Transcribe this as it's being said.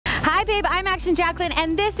Hi babe, I'm Action Jacquelyn,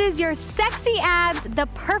 and this is your sexy abs, the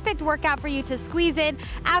perfect workout for you to squeeze in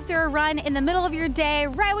after a run in the middle of your day,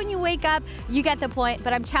 right when you wake up. You get the point,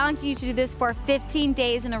 but I'm challenging you to do this for 15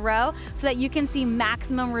 days in a row so that you can see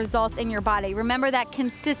maximum results in your body. Remember that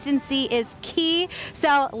consistency is key,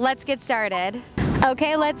 so let's get started.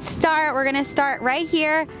 Okay, let's start. We're gonna start right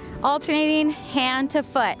here, alternating hand to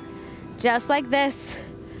foot, just like this.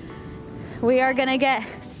 We are gonna get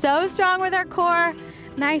so strong with our core.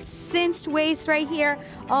 Nice cinched waist right here,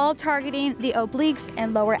 all targeting the obliques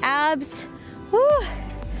and lower abs. Woo.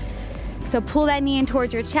 So pull that knee in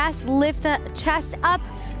towards your chest, lift the chest up,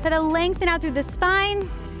 try to lengthen out through the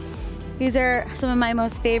spine. These are some of my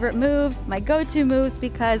most favorite moves, my go-to moves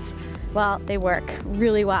because, well, they work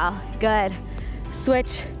really well. Good.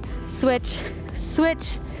 Switch, switch,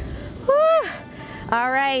 switch. Woo.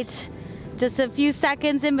 All right, just a few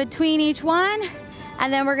seconds in between each one.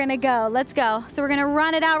 And then we're gonna go, let's go. So we're gonna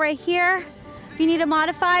run it out right here. If you need to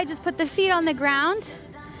modify, just put the feet on the ground.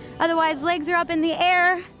 Otherwise, legs are up in the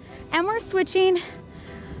air. And we're switching.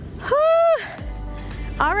 Whew.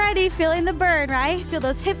 Already feeling the burn, right? Feel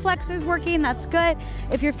those hip flexors working, that's good.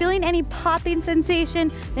 If you're feeling any popping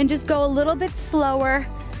sensation, then just go a little bit slower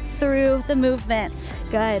through the movements.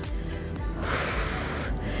 Good.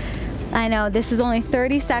 I know, this is only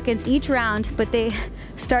 30 seconds each round, but they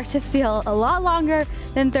start to feel a lot longer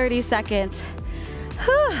than 30 seconds.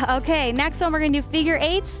 Whew. Okay, next one we're gonna do figure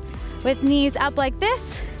eights with knees up like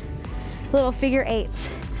this, little figure eights.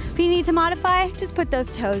 If you need to modify, just put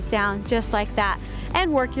those toes down just like that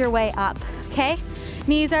and work your way up, okay?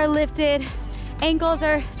 Knees are lifted, ankles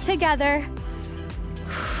are together.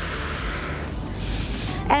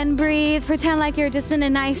 And breathe, pretend like you're just in a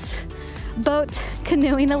nice boat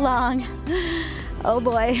canoeing along. Oh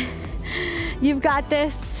boy. You've got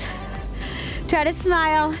this. Try to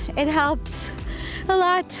smile, it helps a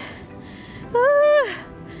lot. Woo.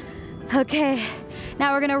 Okay,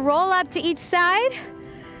 now we're gonna roll up to each side.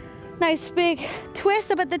 Nice big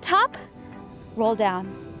twist up at the top, roll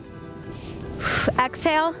down.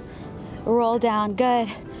 Exhale, roll down,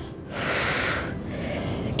 good.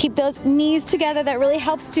 Keep those knees together, that really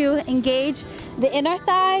helps to engage the inner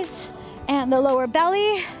thighs and the lower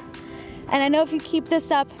belly. And I know if you keep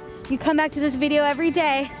this up, you come back to this video every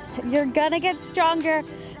day, you're gonna get stronger.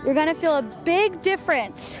 You're gonna feel a big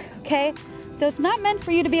difference, okay? So it's not meant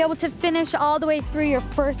for you to be able to finish all the way through your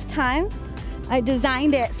first time. I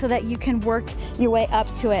designed it so that you can work your way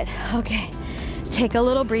up to it. Okay, take a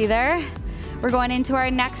little breather. We're going into our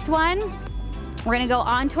next one. We're gonna go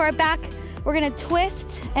onto our back. We're gonna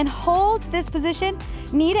twist and hold this position,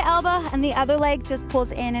 knee to elbow, and the other leg just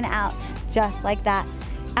pulls in and out, just like that.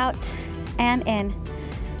 Out and in.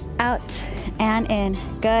 Out and in,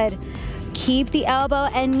 good. Keep the elbow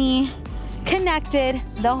and knee connected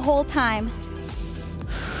the whole time.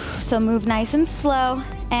 So move nice and slow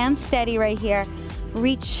and steady right here.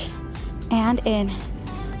 Reach and in,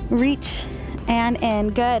 reach and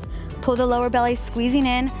in, good. Pull the lower belly, squeezing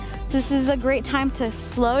in. So this is a great time to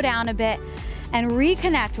slow down a bit and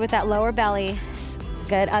reconnect with that lower belly.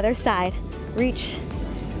 Good, other side. Reach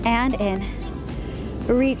and in,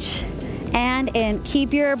 reach and in.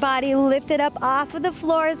 Keep your body lifted up off of the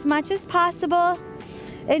floor as much as possible.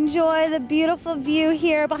 Enjoy the beautiful view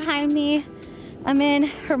here behind me. I'm in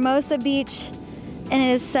Hermosa Beach and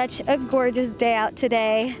it is such a gorgeous day out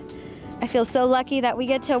today. I feel so lucky that we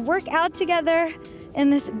get to work out together in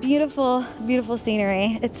this beautiful, beautiful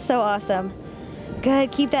scenery. It's so awesome.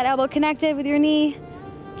 Good, keep that elbow connected with your knee.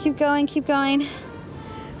 Keep going, keep going.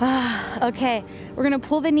 Okay, we're gonna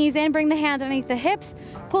pull the knees in, bring the hands underneath the hips,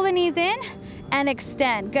 pull the knees in and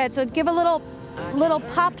extend. Good, so give a little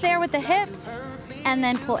pop there with the hips and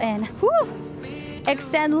then pull in. Whew.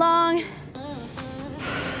 Extend long.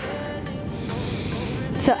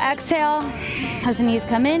 So exhale as the knees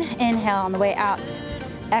come in, inhale on the way out.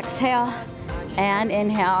 Exhale and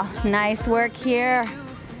inhale. Nice work here.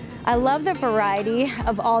 I love the variety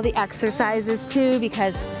of all the exercises too,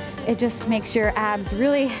 because it just makes your abs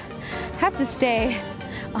really have to stay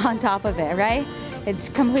on top of it, right?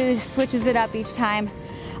 It completely switches it up each time.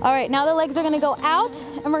 All right, now the legs are gonna go out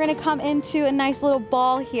and we're gonna come into a nice little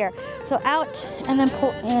ball here. So out and then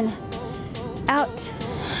pull in. Out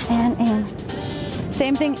and in.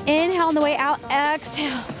 Same thing, inhale on the way out,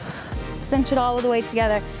 exhale. Cinch it all the way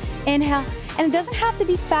together. Inhale, and it doesn't have to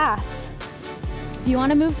be fast. If you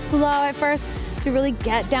wanna move slow at first to really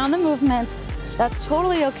get down the movements, that's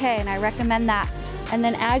totally okay, and I recommend that. And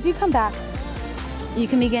then as you come back, you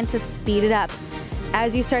can begin to speed it up.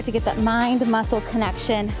 As you start to get that mind-muscle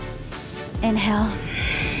connection, inhale,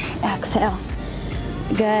 exhale.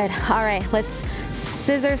 Good, all right, let's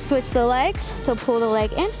scissor switch the legs. So pull the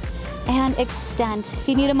leg in and extend. If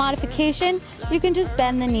you need a modification, you can just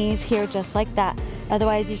bend the knees here just like that.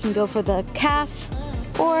 Otherwise, you can go for the calf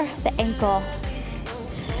or the ankle.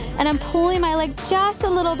 And I'm pulling my leg just a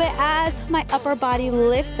little bit as my upper body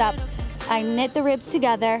lifts up. I knit the ribs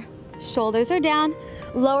together, shoulders are down,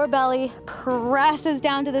 lower belly presses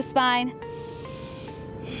down to the spine.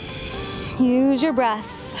 Use your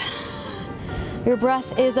breath. Your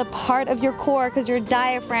breath is a part of your core because your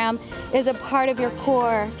diaphragm is a part of your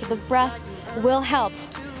core. So the breath will help.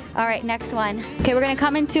 All right, next one. Okay, we're gonna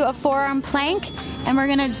come into a forearm plank and we're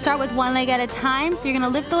gonna start with one leg at a time. So you're gonna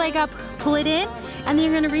lift the leg up, pull it in, and then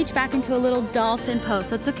you're gonna reach back into a little dolphin pose.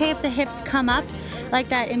 So it's okay if the hips come up like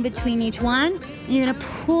that in between each one. And you're gonna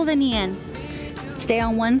pull the knee in. Stay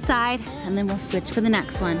on one side and then we'll switch for the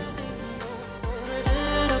next one.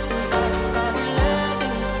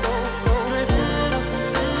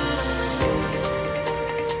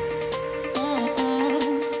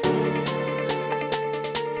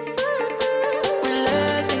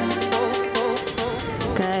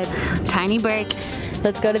 Good, tiny break.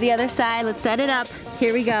 Let's go to the other side, let's set it up.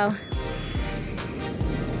 Here we go.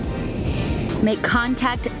 Make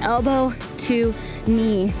contact elbow to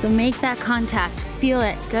knee. So make that contact, feel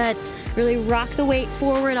it, good. Really rock the weight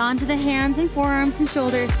forward onto the hands and forearms and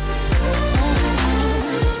shoulders.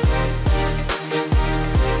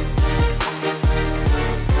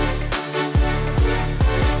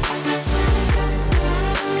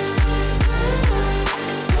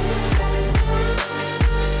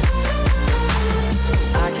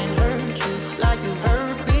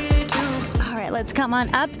 Let's come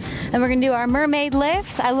on up and we're gonna do our mermaid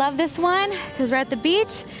lifts. I love this one because we're at the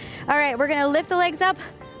beach. All right, we're gonna lift the legs up,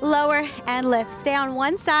 lower and lift. Stay on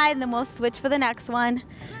one side and then we'll switch for the next one.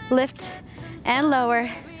 Lift and lower.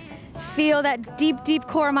 Feel that deep, deep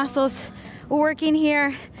core muscles working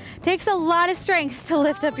here. Takes a lot of strength to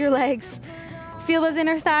lift up your legs. Feel those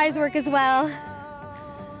inner thighs work as well.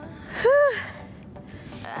 Whew.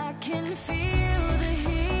 I can feel the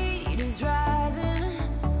heat is rising.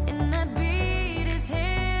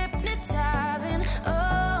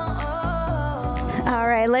 All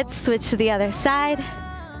right, let's switch to the other side.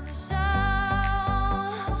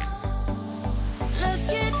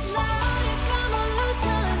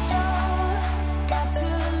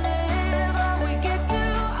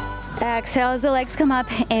 Exhale as the legs come up,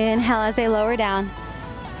 inhale as they lower down.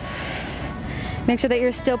 Make sure that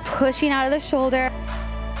you're still pushing out of the shoulder.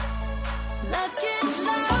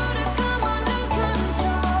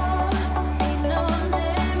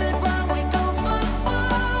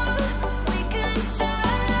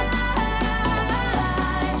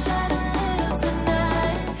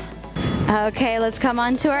 Okay, let's come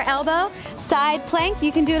on to our elbow. Side plank,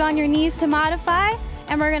 you can do it on your knees to modify,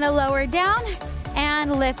 and we're gonna lower down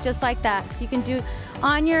and lift just like that. You can do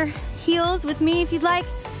on your heels with me if you'd like,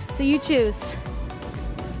 so you choose.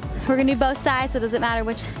 We're gonna do both sides, so it doesn't matter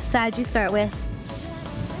which side you start with.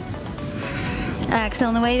 Exhale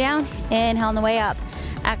on the way down, inhale on the way up.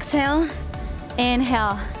 Exhale,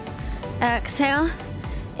 inhale. Exhale,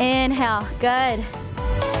 inhale, good.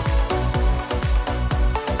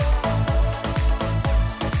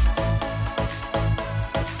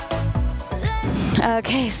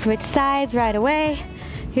 Okay, switch sides right away.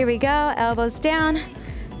 Here we go, elbows down.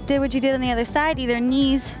 Did what you did on the other side, either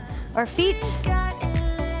knees or feet.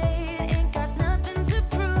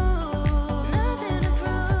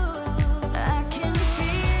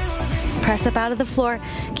 Press up out of the floor.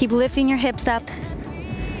 Keep lifting your hips up.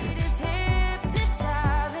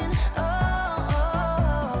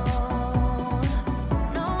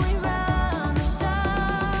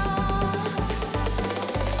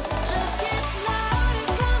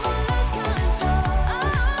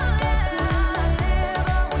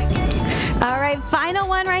 Final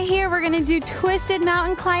one right here, we're gonna do twisted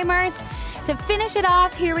mountain climbers. To finish it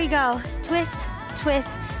off, here we go. Twist, twist,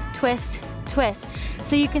 twist, twist.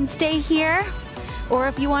 So you can stay here, or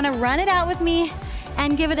if you wanna run it out with me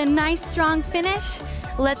and give it a nice strong finish,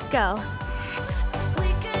 let's go.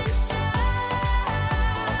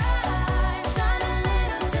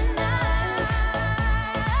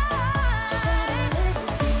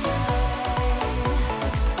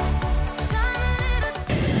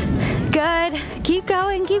 Good, keep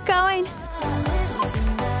going, keep going.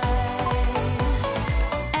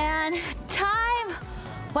 And time,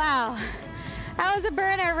 wow. That was a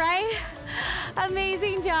burner, right?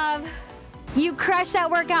 Amazing job. You crushed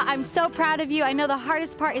that workout. I'm so proud of you. I know the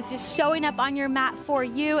hardest part is just showing up on your mat for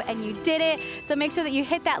you, and you did it. So make sure that you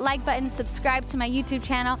hit that like button, subscribe to my YouTube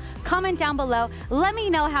channel, comment down below. Let me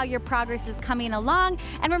know how your progress is coming along.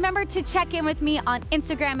 And remember to check in with me on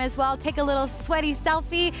Instagram as well. Take a little sweaty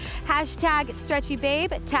selfie,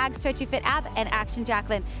 #StretchyBabe, tag StretchyFitApp, and Action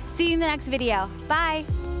Jacquelyn. See you in the next video. Bye.